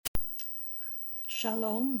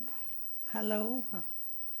Shalom. Hello.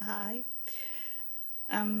 Hi.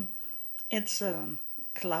 Um, it's a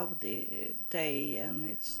cloudy day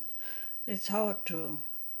and it's hard to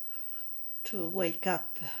wake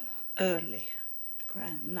up early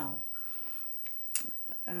right now.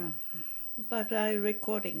 Um, but I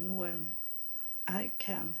recording when I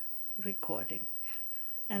can recording.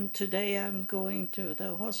 And today I'm going to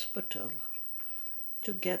the hospital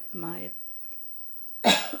to get my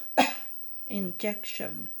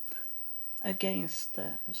injection against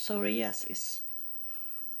psoriasis.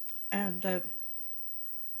 And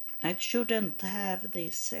I shouldn't have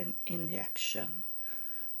this injection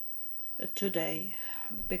today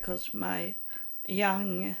because my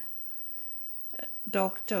young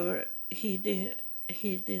doctor he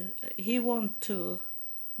want to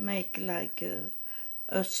make like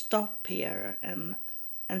a stop here and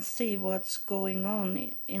see what's going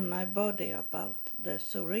on in my body about the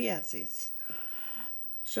psoriasis.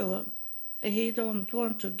 So he don't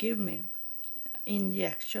want to give me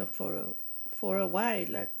injection for a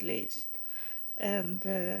while at least.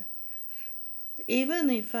 And even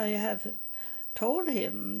if I have told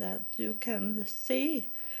him that you can see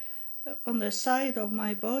on the side of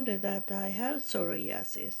my body that I have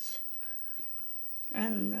psoriasis,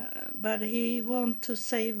 and but he want to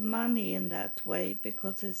save money in that way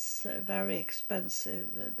because it's very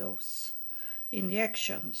expensive, those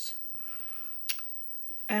injections.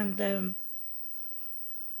 And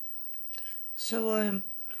so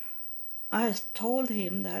I told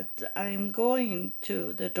him that I'm going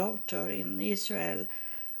to the doctor in Israel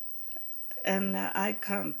and I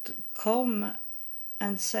can't come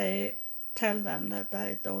and tell them that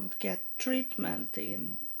I don't get treatment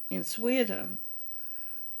in Sweden.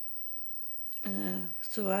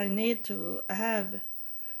 So I need to have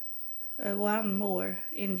one more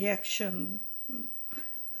injection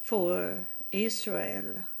for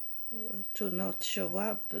Israel to not show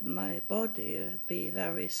up and my body be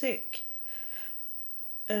very sick.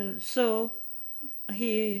 So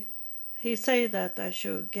he said that I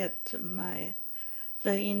should get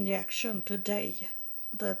the injection today,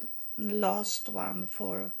 the last one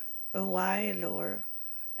for a while or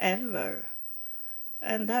ever.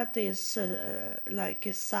 And that is like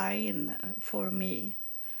a sign for me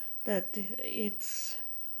that it's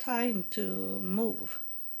time to move.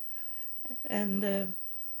 And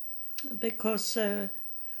because that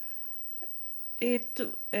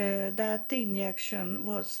injection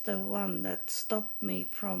was the one that stopped me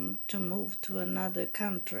from to move to another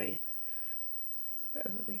country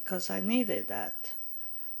because I needed that.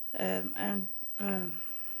 And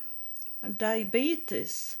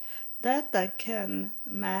diabetes, that I can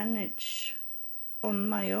manage on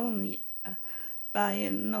my own by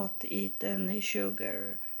not eat any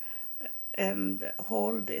sugar and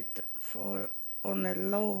hold it for on a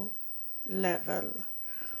low level.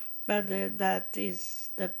 But that is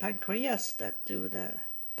the pancreas that do the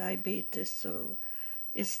diabetes, so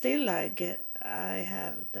it's still I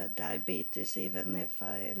have the diabetes even if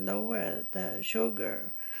I lower the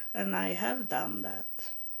sugar, and I have done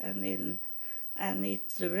that, and it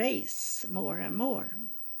raise more and more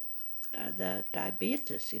the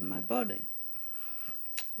diabetes in my body.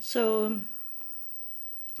 So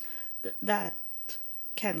that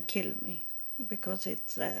can kill me because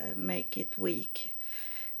it make it weak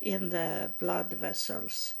in the blood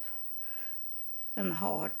vessels and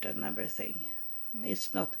heart and everything.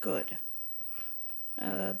 It's not good.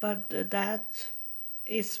 But that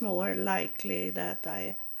is more likely that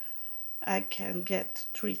I can get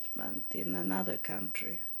treatment in another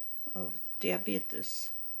country of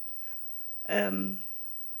diabetes.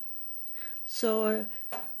 So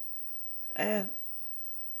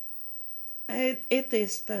it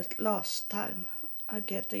is the last time I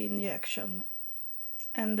get the injection.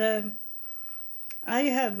 And I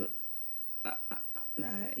have,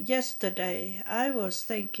 yesterday I was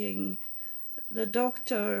thinking the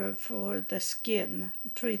doctor for the skin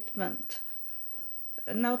treatment,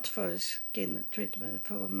 not for skin treatment,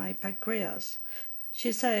 for my pancreas,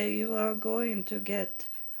 she said you are going to get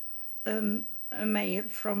a mail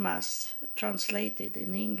from us translated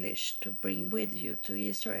in English to bring with you to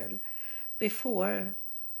Israel before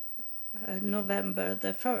November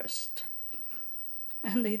the 1st.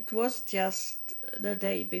 And it was just the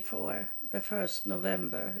day before, the 1st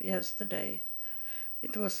November, yesterday.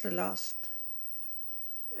 It was the last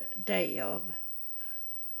day of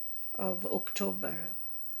October,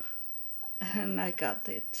 and I got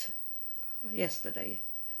it yesterday.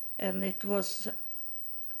 And it was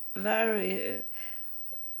very,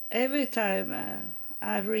 every time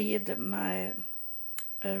I read my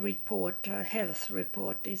report, a health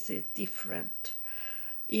report, is it different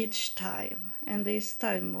each time. And this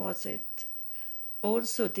time was it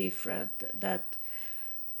also different, that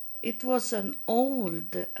it was an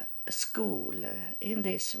old school in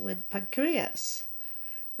this with pancreas,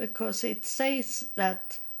 because it says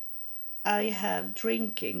that I have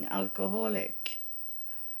drinking alcoholic,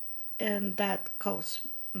 and that caused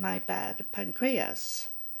my bad pancreas.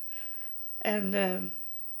 And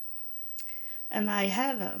I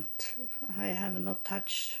haven't. I have not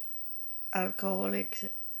touched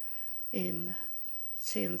alcoholic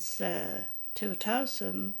since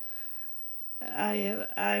 2000.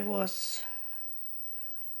 I was,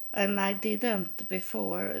 and I didn't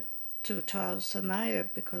before 2000 either,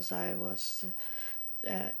 because I was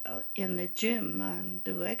in the gym and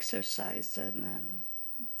do exercise, and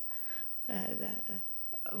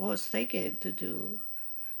was thinking to do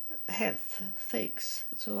health things.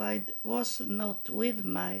 So I was not with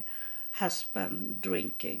my husband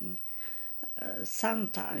drinking.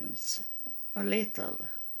 Sometimes a little,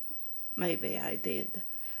 maybe I did,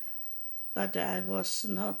 but I was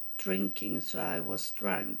not drinking, so I was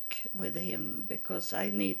drunk with him because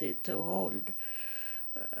I needed to hold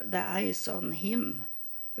the eyes on him,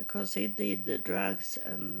 because he did the drugs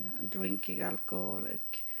and drinking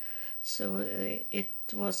alcoholic. So it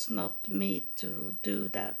was not me to do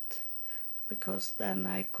that, because then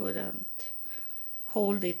I couldn't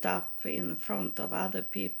hold it up in front of other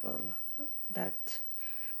people that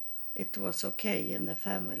it was okay in the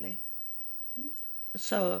family.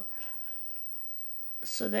 So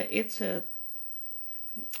that it's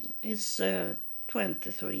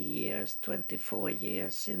 23 years, 24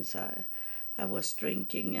 years since I was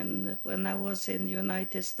drinking, and when I was in the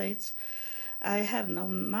United States, I have no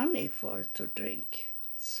money to drink,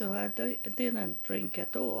 so I didn't drink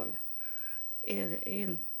at all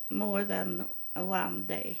in more than one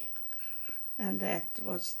day, and that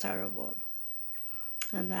was terrible.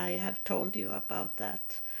 And I have told you about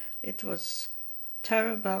that. It was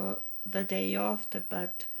terrible the day after,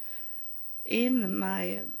 but in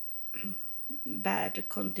my bad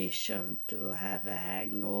condition to have a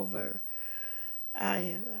hangover,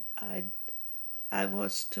 I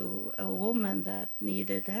was to a woman that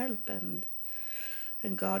needed help, and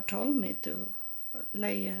God told me to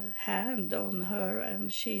lay a hand on her,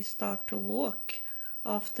 and she started to walk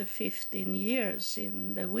after 15 years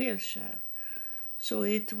in the wheelchair. So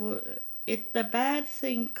the bad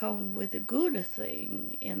thing come with the good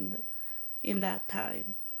thing in that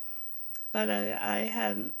time. But I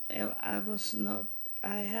have no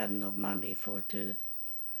money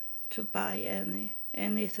to buy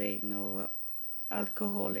anything or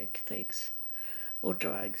alcoholic things or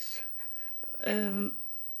drugs.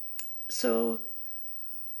 So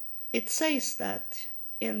it says that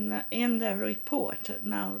in the report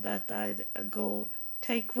now that I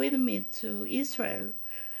take with me to Israel,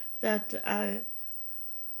 that I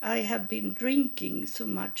have been drinking so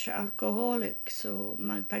much alcoholic, so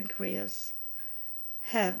my pancreas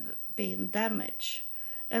have been damaged.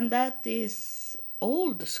 And that is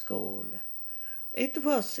old school. It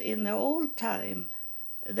was in the old time,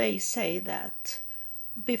 they say that,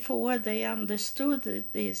 before they understood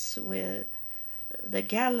this with the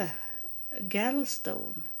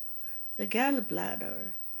gallstone, the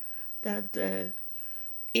gallbladder, that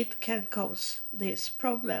it can cause this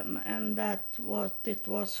problem, and that what it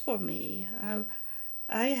was for me.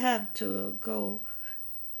 I have to go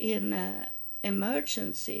in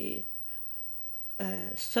emergency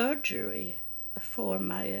surgery for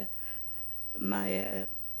my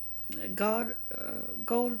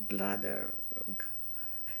gallbladder,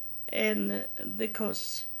 and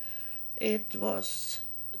because it was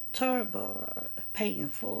terrible,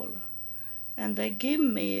 painful, and they give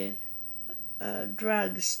me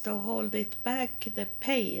drugs to hold it back, the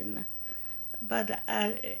pain, but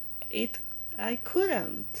I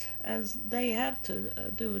couldn't, as they have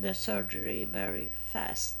to do the surgery very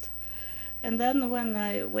fast. And then when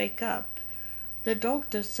I wake up, the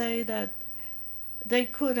doctors say that they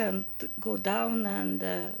couldn't go down and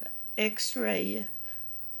x-ray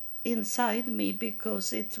inside me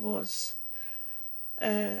because it was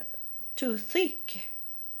too thick.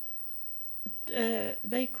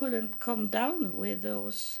 They couldn't come down with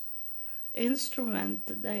those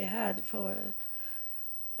instruments they had for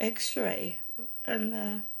x-ray.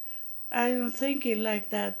 And I'm thinking like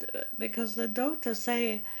that because the doctors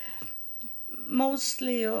say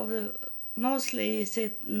mostly is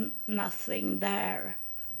it nothing there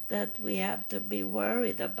that we have to be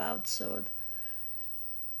worried about, so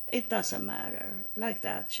it doesn't matter, like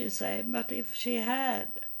that, she said. But if she had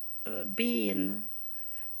been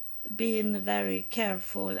very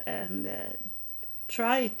careful and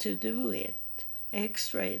tried to do it,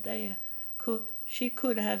 X-ray, she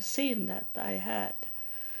could have seen that I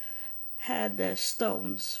had the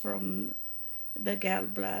stones from the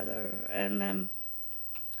gallbladder,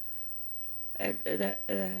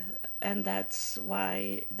 and that's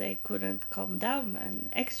why they couldn't come down and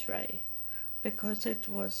X-ray, because it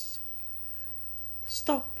was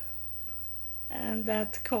stop, and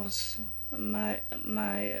that caused my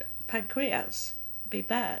pancreas be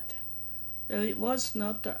bad. It was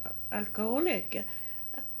not alcoholic.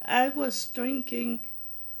 I was drinking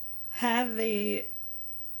heavy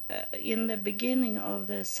in the beginning of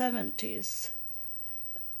the 70s,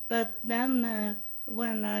 but then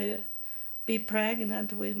when I be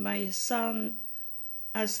pregnant with my son,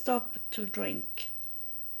 I stopped to drink,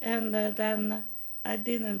 and then I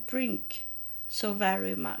didn't drink so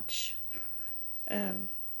very much.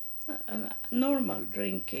 Normal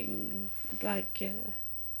drinking, like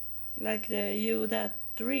you that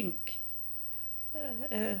drink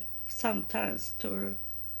sometimes to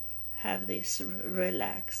have this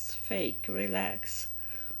fake relax.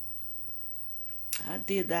 I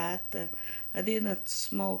did that. I didn't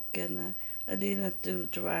smoke, and I didn't do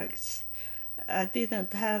drugs. I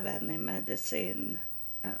didn't have any medicine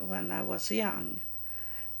when I was young.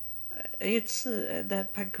 It's the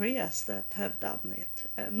pancreas that have done it.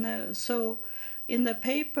 And so in the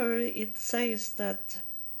paper it says that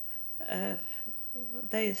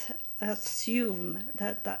they assume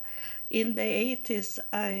that in the 80s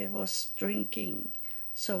I was drinking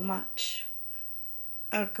so much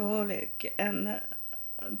alcoholic, and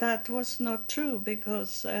that was not true,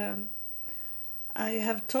 because I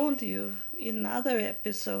have told you in other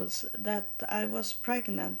episodes that I was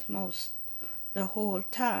pregnant the whole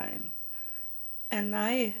time, and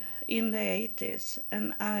I in the 80s,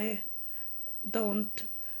 and I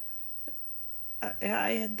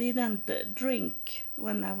didn't drink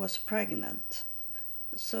when I was pregnant,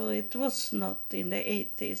 so it was not in the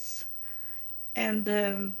 80s. And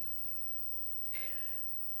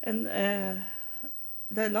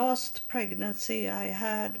the last pregnancy I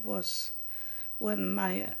had was when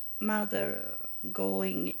my mother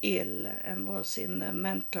going ill and was in the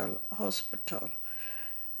mental hospital,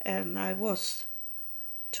 and I was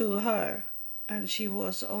to her, and she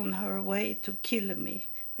was on her way to kill me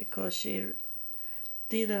because she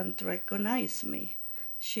didn't recognize me.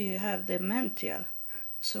 She had dementia,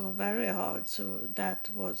 so very hard, so that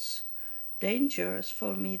was dangerous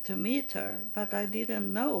for me to meet her, but I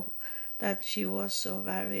didn't know that she was so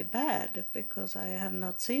very bad, because I have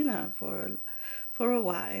not seen her for a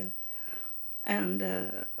while, and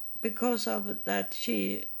because of that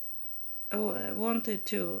she wanted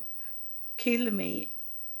to kill me,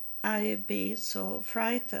 I be so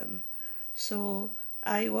frightened. So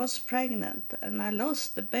I was pregnant, and I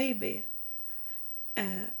lost the baby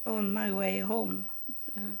on my way home,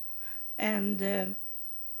 and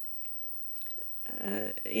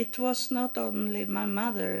it was not only my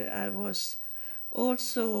mother. I was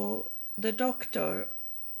also the doctor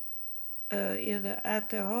at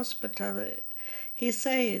the hospital. He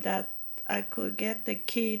said that I could get the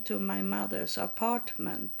key to my mother's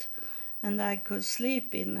apartment, and I could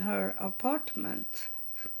sleep in her apartment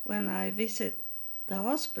when I visit the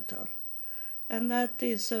hospital, and that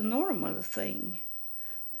is a normal thing.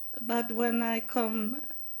 But when I come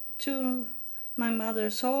to my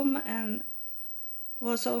mother's home and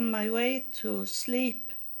was on my way to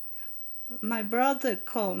sleep, my brother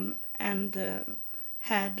come and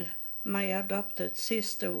had my adopted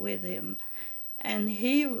sister with him, and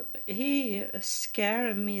he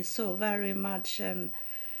scared me so very much and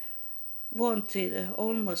wanted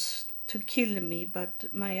almost to kill me.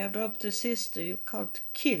 But my adopted sister, you can't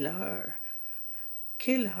kill her.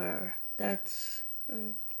 That's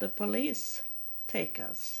the police take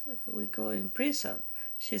us. We go in prison,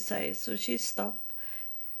 she says. So she stopped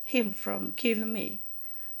him from kill me.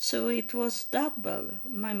 So it was double.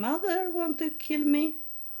 My mother wanted to kill me,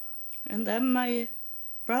 and then my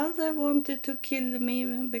brother wanted to kill me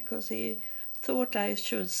because he thought I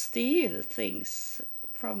should steal things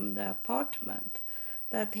from the apartment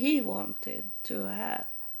that he wanted to have.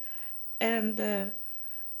 And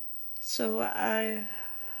so I,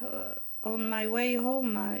 on my way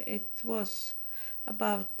home, it was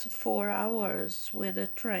about 4 hours with a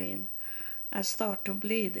train. I started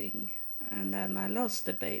bleeding, and then I lost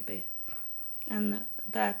the baby. And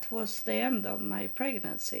that was the end of my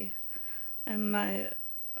pregnancy. And my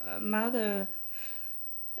mother,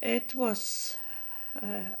 it was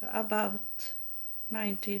about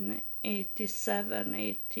 1987,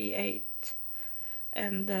 88,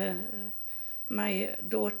 and my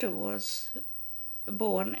daughter was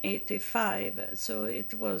born 85, so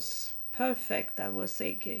it was perfect, I was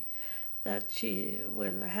thinking, that she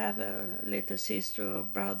will have a little sister or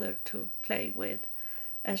brother to play with,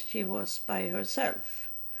 as she was by herself.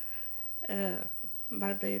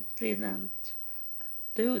 But it didn't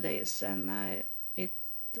do this, and it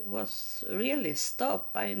was really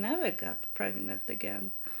stopped. I never got pregnant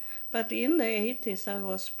again. But in the 80s, I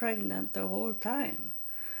was pregnant the whole time,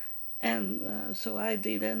 and so I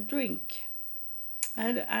didn't drink.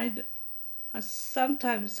 I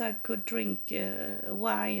sometimes I could drink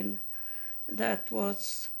wine that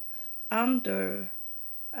was under,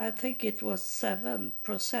 I think it was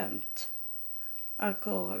 7%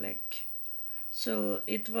 alcoholic. So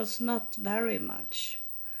it was not very much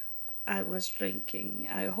I was drinking.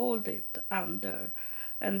 I hold it under,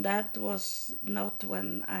 and that was not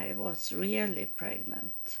when I was really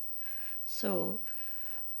pregnant. So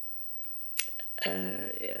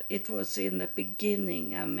it was in the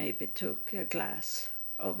beginning I maybe took a glass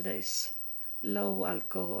of this low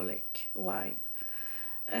alcoholic wine.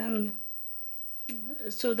 And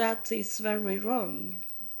so that is very wrong.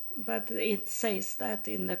 But it says that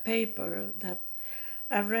in the paper that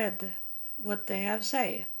I read what they have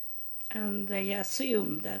say, and they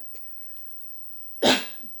assume that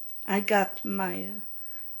I got my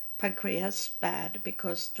pancreas bad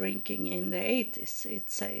because drinking in the 80s, it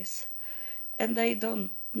says. And they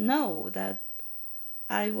don't know that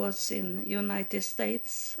I was in United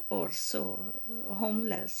States also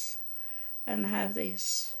homeless and have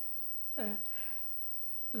this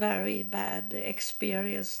very bad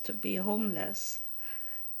experience to be homeless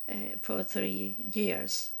for 3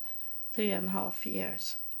 years, 3.5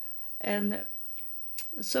 years. And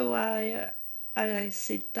so I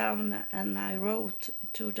sit down and I wrote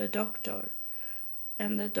to the doctor.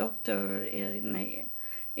 And the doctor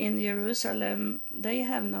in Jerusalem, they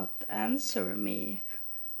have not answered me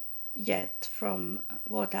yet from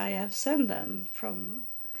what I have sent them from.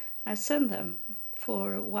 I sent them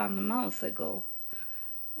for 1 month ago.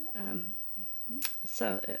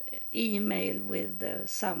 So email with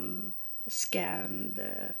some scanned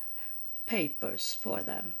papers for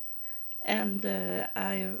them. And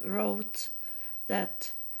I wrote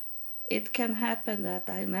that it can happen that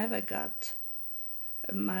I never got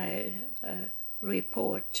my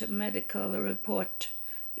medical report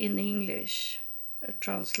in English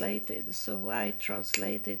translated, so I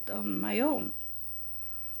translated on my own.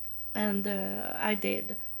 And I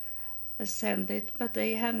did send it, but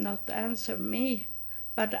they have not answered me.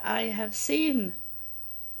 But I have seen,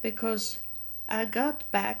 because I got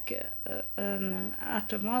back an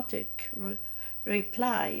automatic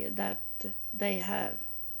reply that they have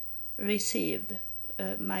received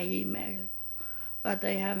my email, but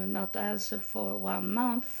they have not answered for 1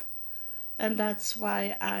 month. And that's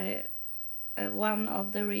why one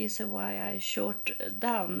of the reasons why I short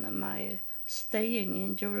down my staying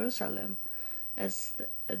in Jerusalem, as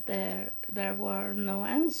there were no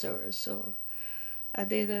answers, so I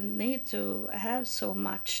didn't need to have so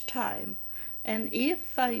much time. And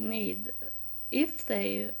if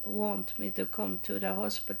they want me to come to the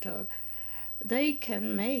hospital, they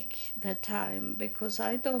can make the time, because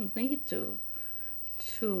I don't need to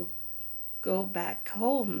go back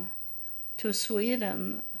home to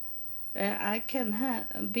Sweden. I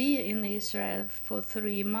can be in Israel for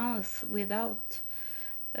 3 months without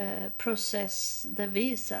process the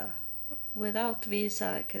visa. Without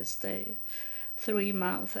visa I can stay 3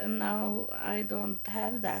 months, and now I don't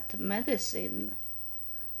have that medicine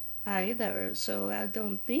either, so I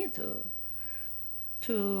don't need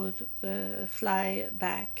to fly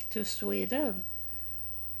back to Sweden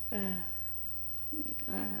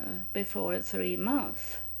before 3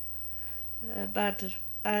 months. But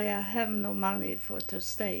I have no money to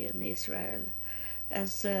stay in Israel,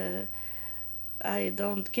 as I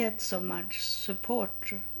don't get so much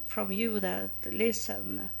support from you that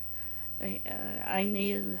listen. I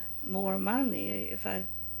need more money if I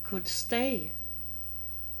could stay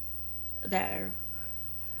there.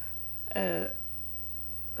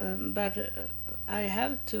 But I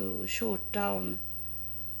have to short down,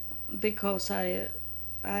 because I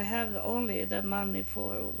have only the money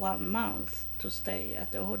for 1 month to stay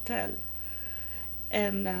at the hotel.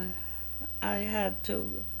 And I had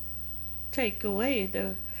to take away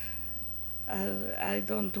I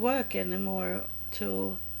don't work anymore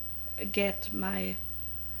to get my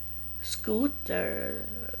scooter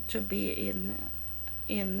to be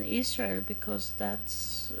in Israel, because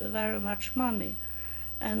that's very much money,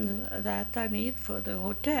 and that I need for the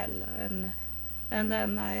hotel, and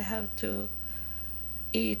then I have to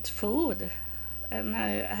eat food, and I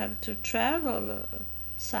have to travel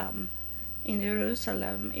some in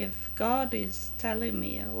Jerusalem, if God is telling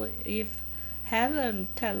me, or if heaven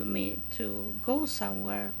tell me to go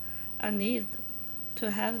somewhere, I need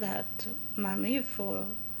to have that money for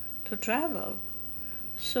to travel.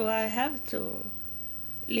 So I have to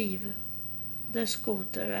leave the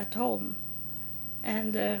scooter at home,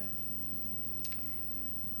 and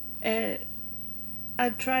I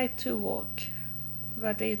try to walk,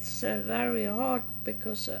 but it's very hard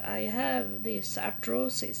because I have this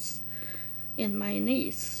arthrosis in my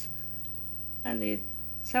knees, and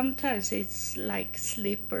sometimes it's like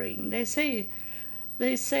slippering. They say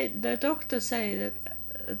the doctor say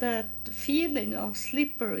that feeling of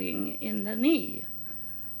slippering in the knee,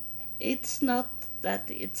 it's not that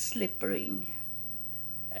it's slippering,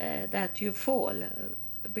 that you fall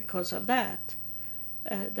because of that,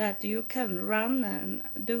 that you can run and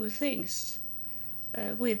do things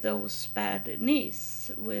with those bad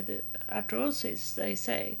knees, with arthrosis, they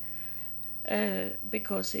say,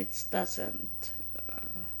 because it doesn't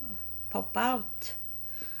pop out,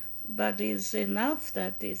 but it's enough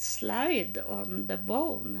that it slide on the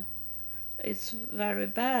bone. It's very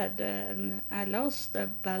bad, and I lost the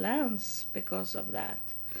balance because of that,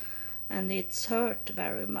 and it's hurt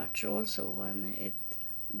very much also when it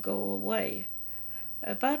go away.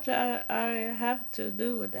 But I have to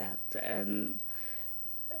do that, and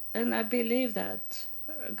I believe that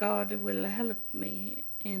God will help me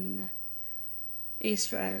in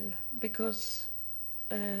Israel, because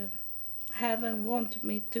heaven want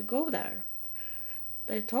me to go there.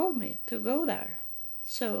 They told me to go there,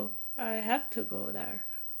 so I have to go there,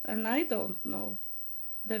 and I don't know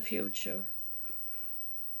the future,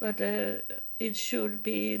 but it should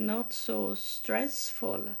be not so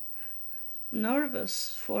stressful,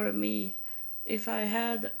 nervous for me if I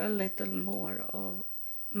had a little more of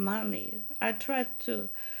money. I tried to.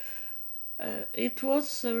 It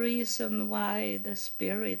was the reason why the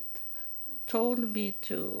Spirit told me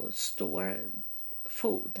to store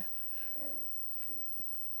food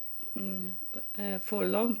for a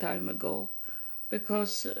long time ago,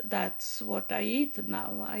 because that's what I eat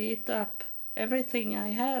now. I eat up everything I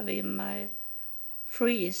have in my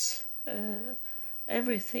freeze,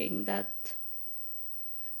 everything that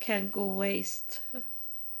can go waste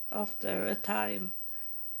after a time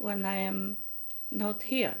when I am not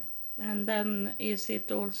here. And then is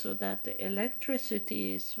it also that the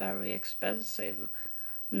electricity is very expensive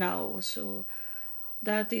now, so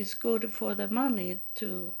that is good for the money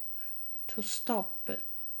to stop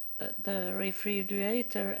the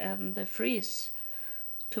refrigerator and the freeze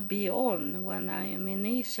to be on when I am in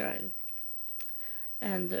Israel,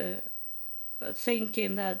 and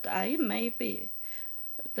thinking that I maybe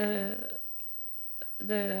the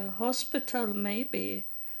hospital maybe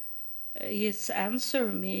is answer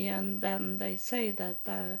me, and then they say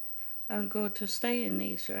that I'm going to stay in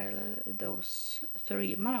Israel those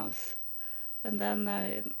 3 months, and then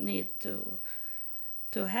I need to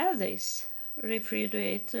have this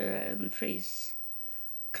refrigerator and freeze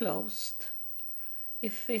closed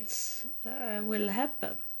if it's will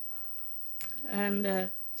happen. And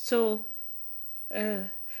so it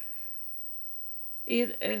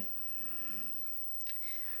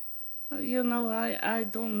I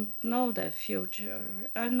don't know the future.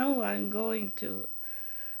 I know I'm going to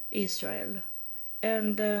Israel,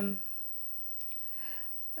 and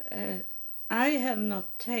I have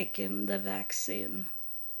not taken the vaccine,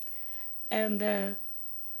 and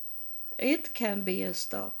it can be a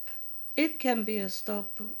stop. It can be a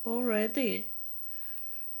stop already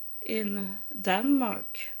in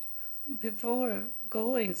Denmark before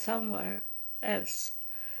going somewhere else.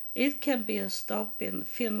 It can be a stop in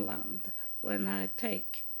Finland when I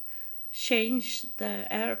change the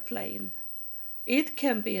airplane. It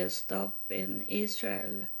can be a stop in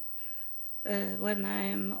Israel when I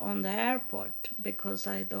am on the airport, because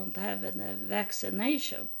I don't have any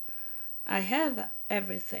vaccination. I have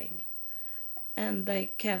everything, and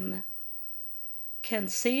they can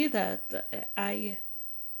see that I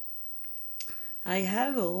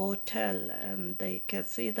have a hotel, and they can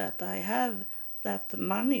see that I have that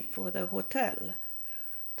money for the hotel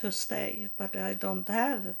to stay, but I don't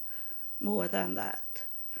have more than that.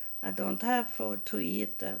 I don't have to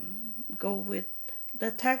eat and go with the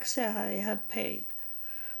taxi I have paid,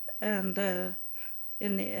 and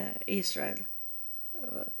in Israel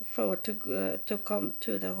to come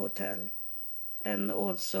to the hotel, and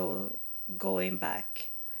also going back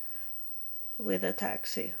with a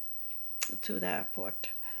taxi to the airport.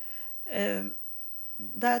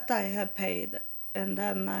 That I have paid, and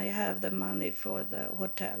then I have the money for the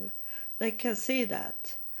hotel. They can see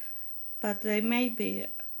that, but they maybe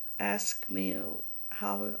ask me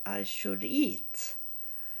how I should eat,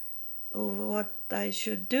 or what I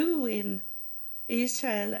should do in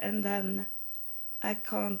Israel, and then I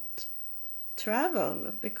can't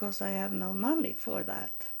travel because I have no money for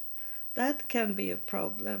that. That can be a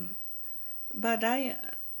problem. But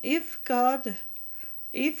if God,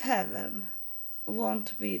 if heaven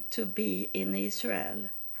want me to be in Israel,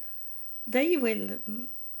 they will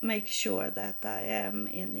make sure that I am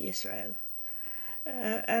in Israel.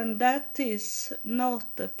 And that is not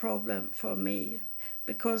a problem for me,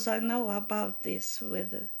 because I know about this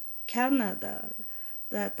with Canada,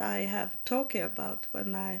 that I have talked about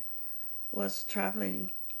when I was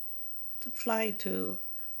traveling to fly to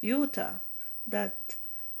Utah, that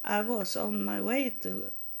I was on my way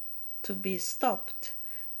to be stopped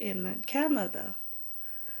in Canada.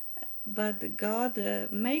 But God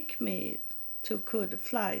make me to could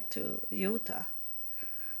fly to Utah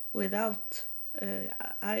without.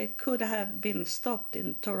 I could have been stopped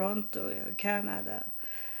in Toronto, Canada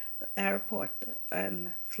airport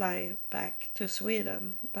and fly back to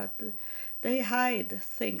Sweden, but they hide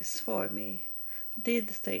things for me, did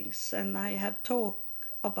things, and I have talked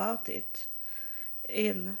about it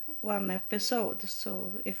in one episode.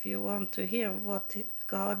 So if you want to hear what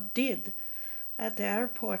God did at the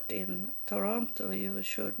airport in Toronto, you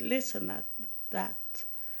should listen at that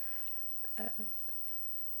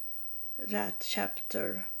that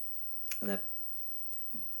chapter,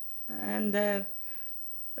 and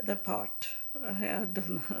the part. I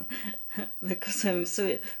don't know because I'm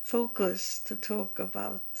so focused to talk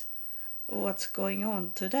about what's going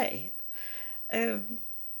on today.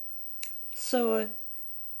 So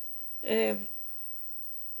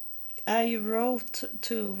I wrote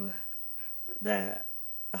to the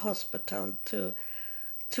hospital to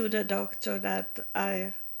the doctor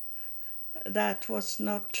that was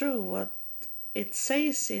not true what it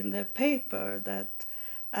says in the paper, that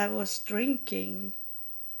I was drinking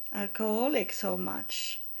alcoholic so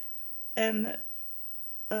much, and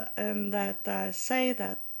that I say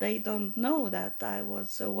that they don't know that I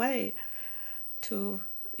was away to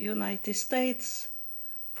United States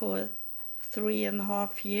for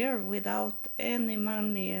 3.5 years without any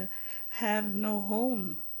money, have no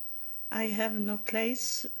home. I have no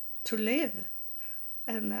place to live,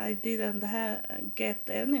 and I didn't get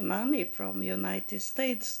any money from United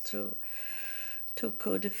States to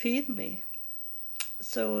could feed me.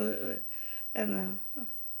 So, and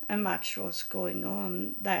much was going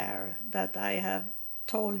on there that I have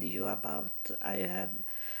told you about.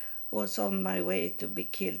 Was on my way to be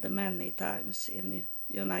killed many times in the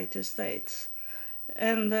United States,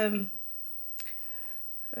 and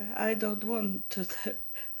I don't want to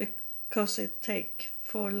because it takes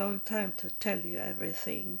for a long time to tell you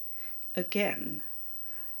everything again.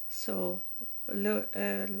 So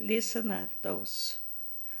listen at those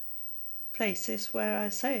places where I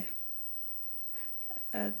say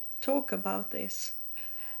talk about this.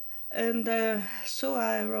 And so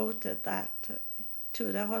I wrote that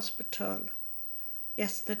to the hospital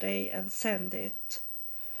yesterday and sent it.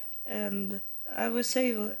 And I will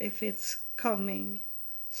see if it's coming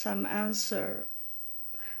some answer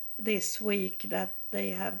this week that they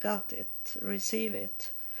have got it, receive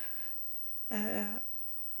it.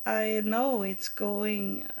 I know it's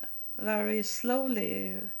going very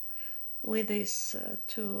slowly with this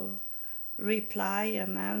to reply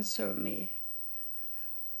and answer me,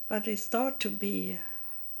 but it started to be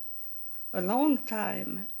a long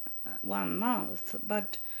time, 1 month.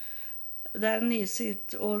 But then is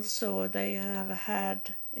it also they have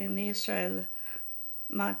had in Israel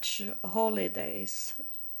much holidays,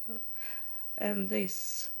 and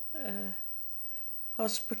this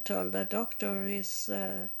hospital, the doctor is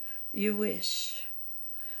Jewish.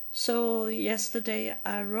 So yesterday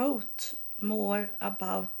I wrote more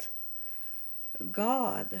about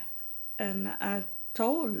God, and I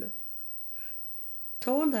told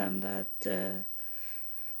them that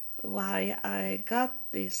why I got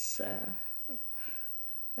this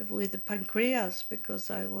with the pancreas, because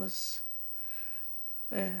I was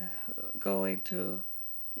going to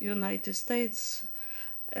United States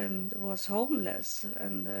and was homeless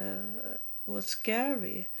and was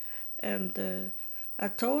scary, and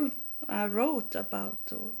I wrote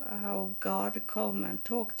about how God come and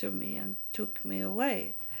talked to me and took me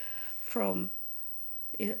away from,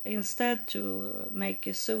 instead to make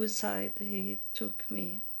a suicide, he took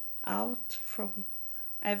me out from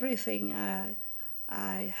everything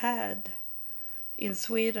I had in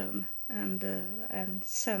Sweden and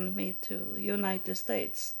send me to United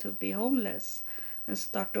States to be homeless and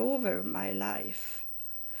start over my life,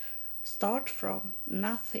 start from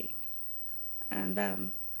nothing, and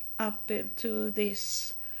then up to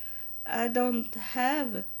this. I don't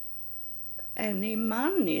have any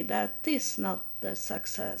money. That is not the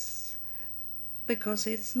success, because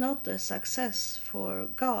it's not a success for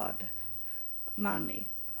God, money.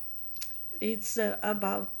 It's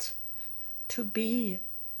about to be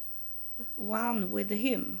one with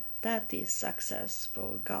Him. That is success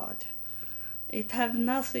for God. It have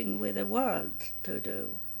nothing with the world to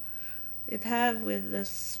do. It have with the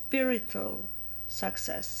spiritual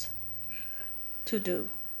success to do.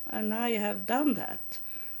 And I have done that.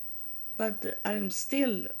 But I'm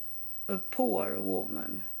still a poor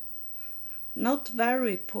woman. Not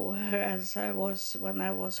very poor as I was when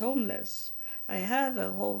I was homeless. I have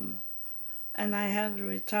a home and I have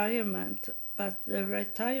retirement, but the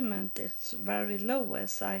retirement is very low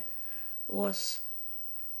as I was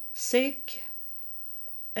sick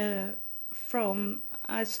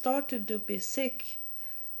I started to be sick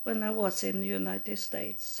when I was in the United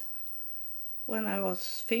States, when I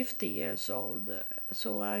was 50 years old,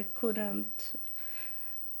 so I couldn't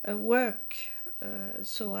work,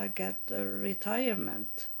 so I got a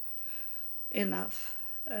retirement enough.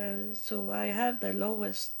 So I have the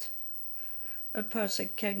lowest a person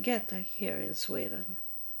can get here in Sweden.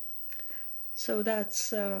 So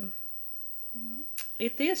that's,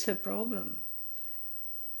 it is a problem.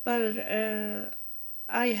 But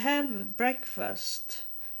I have breakfast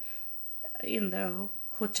in the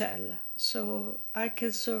hotel, so I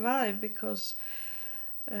can survive because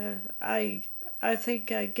I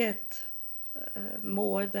think I get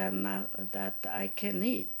more than that I can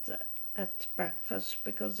eat at breakfast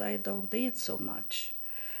because I don't eat so much.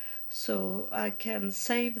 So I can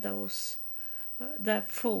save that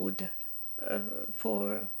food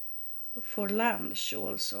for lunch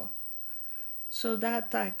also, so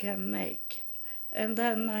that I can make. And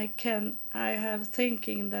then I have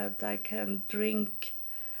thinking that I can drink,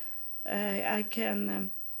 I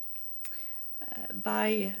can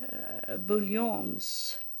buy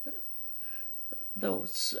bouillons,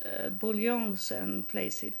 those bouillons, and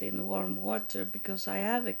place it in warm water because I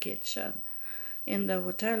have a kitchen in the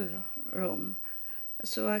hotel room.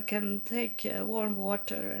 So I can take warm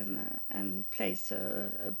water and place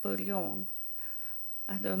a bouillon.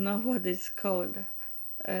 I don't know what it's called,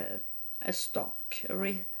 a stock,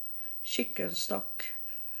 chicken stock,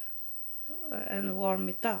 and warm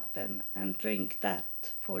it up and drink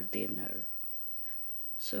that for dinner.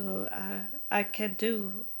 So I can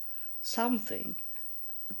do something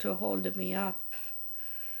to hold me up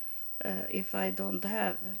if I don't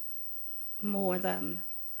have more than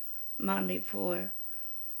money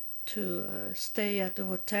to stay at the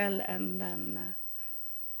hotel and then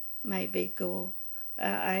maybe go.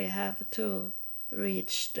 I have to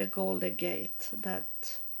reach the Golden Gate.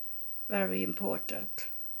 That's very important.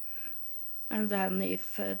 And then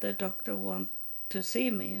if the doctor wants to see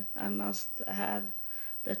me, I must have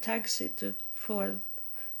the taxi to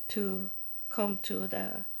come to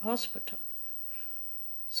the hospital.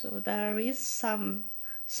 So there is some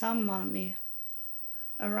money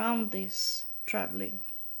around this traveling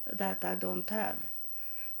that I don't have.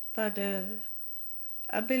 But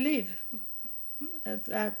I believe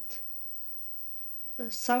that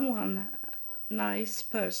someone nice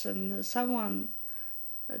person, someone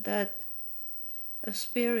that a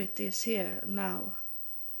spirit is here now.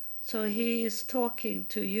 So he is talking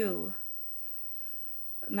to you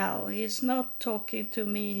now. He's not talking to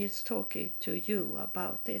me, he's talking to you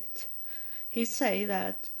about it. He say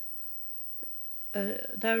that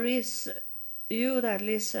there is you that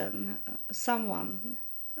listen, someone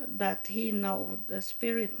that he know, the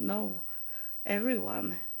spirit know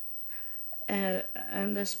everyone.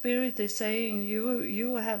 And the spirit is saying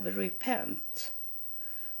you have repent.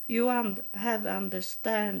 You have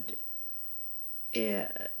understand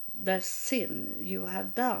the sin you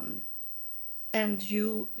have done, and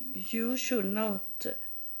you should not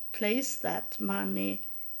place that money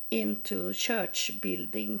into church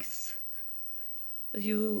buildings.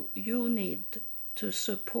 You need to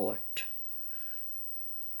support.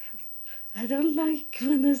 I don't like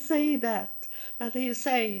when I say that, but he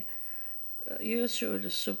say you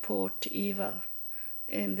should support Eva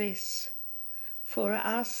in this for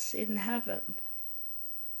us in heaven,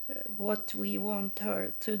 what we want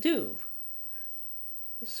her to do.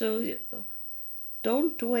 So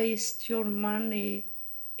don't waste your money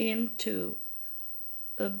into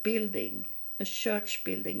a building, a church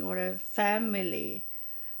building or a family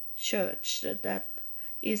church that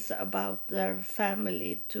is about their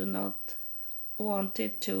family, to not want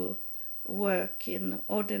it to work in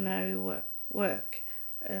ordinary work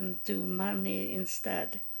and do money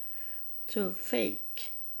instead, to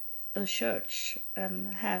fake a church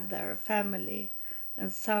and have their family,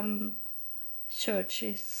 and some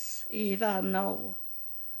churches Eva know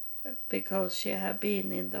because she have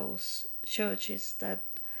been in those churches that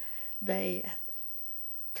they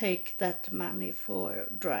take that money for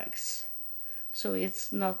drugs. So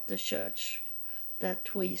it's not the church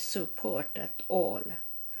that we support at all,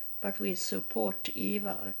 but we support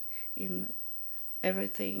Eva in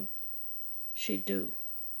everything she do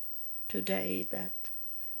today, that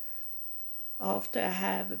after I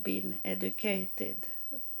have been educated,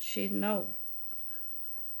 she know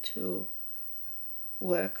to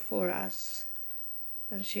work for us,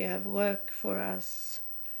 and she have worked for us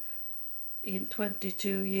in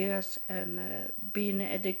 22 years and been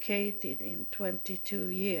educated in 22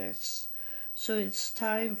 years. So it's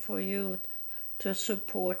time for you to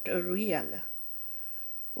support a real,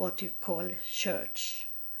 what you call church,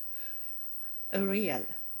 a real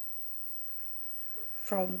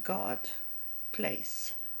from God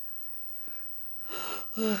place.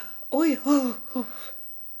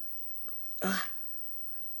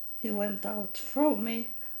 He went out from me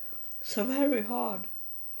so very hard.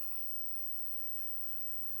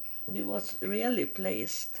 He was really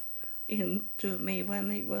placed into me when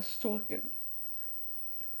he was talking.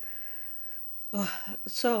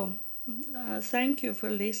 So, thank you for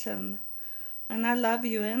listening. And I love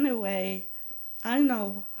you anyway. I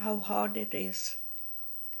know how hard it is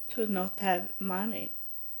to not have money.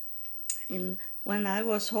 When I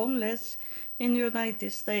was homeless in the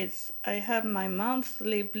United States, I had my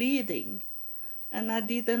monthly bleeding, and I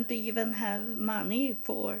didn't even have money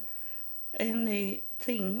for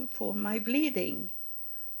anything for my bleeding.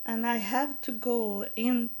 And I have to go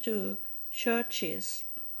into churches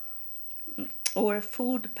or a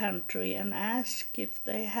food pantry and ask if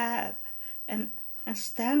they have, and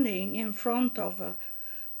standing in front of an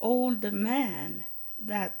old man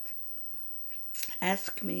that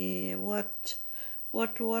asked me what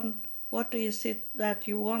is it that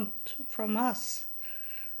you want from us,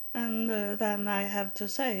 and then I have to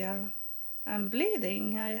say I'm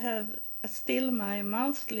bleeding. I have still my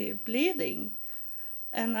monthly bleeding,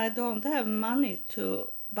 and I don't have money to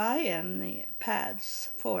buy any pads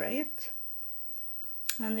for it.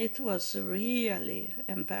 And it was really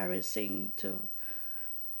embarrassing to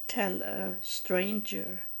tell a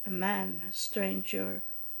stranger,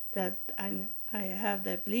 that I have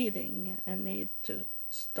the bleeding and need to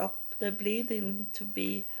stop the bleeding to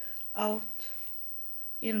be out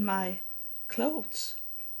in my clothes,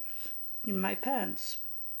 in my pants.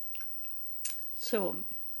 So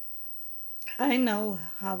I know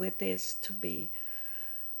how it is to be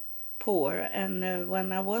poor, and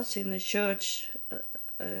when I was in the church,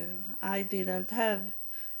 I didn't have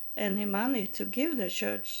any money to give the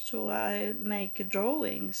church, so I make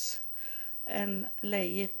drawings and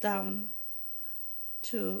lay it down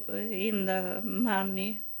in the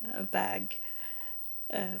money bag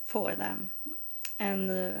for them.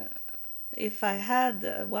 And if I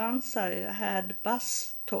had once I had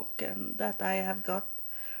bus token that I have got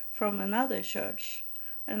from another church,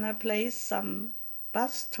 and I placed some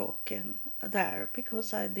bus token there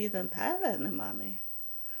because I didn't have any money.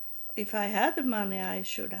 If I had the money, I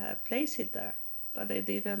should have placed it there, but I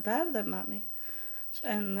didn't have the money.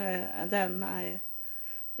 And then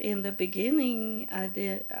in the beginning,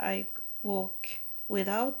 I walk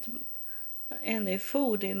without any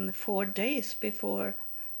food in 4 days before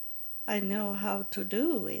I know how to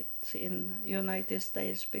do it in United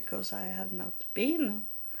States, because I have not been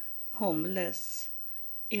homeless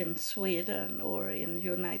in Sweden or in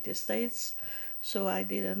United States, so I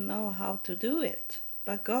didn't know how to do it.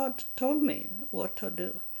 But God told me what to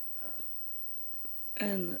do.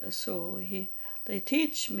 And so they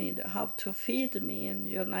teach me how to feed me in the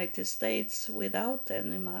United States without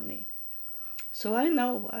any money. So I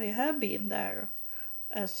know I have been there,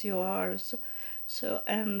 as you are.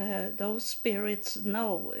 And those spirits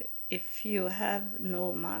know if you have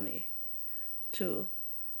no money to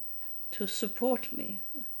support me.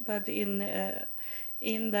 But in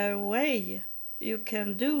their way, you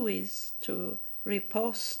can do is to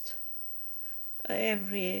repost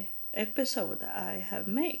every episode I have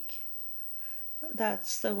make.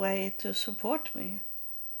 That's the way to support me.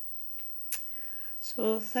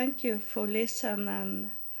 So thank you for listening,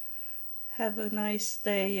 and have a nice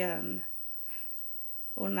day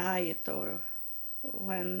or night, or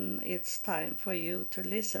when it's time for you to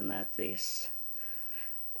listen at this.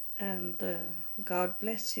 And God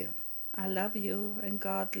bless you. I love you, and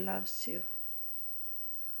God loves you.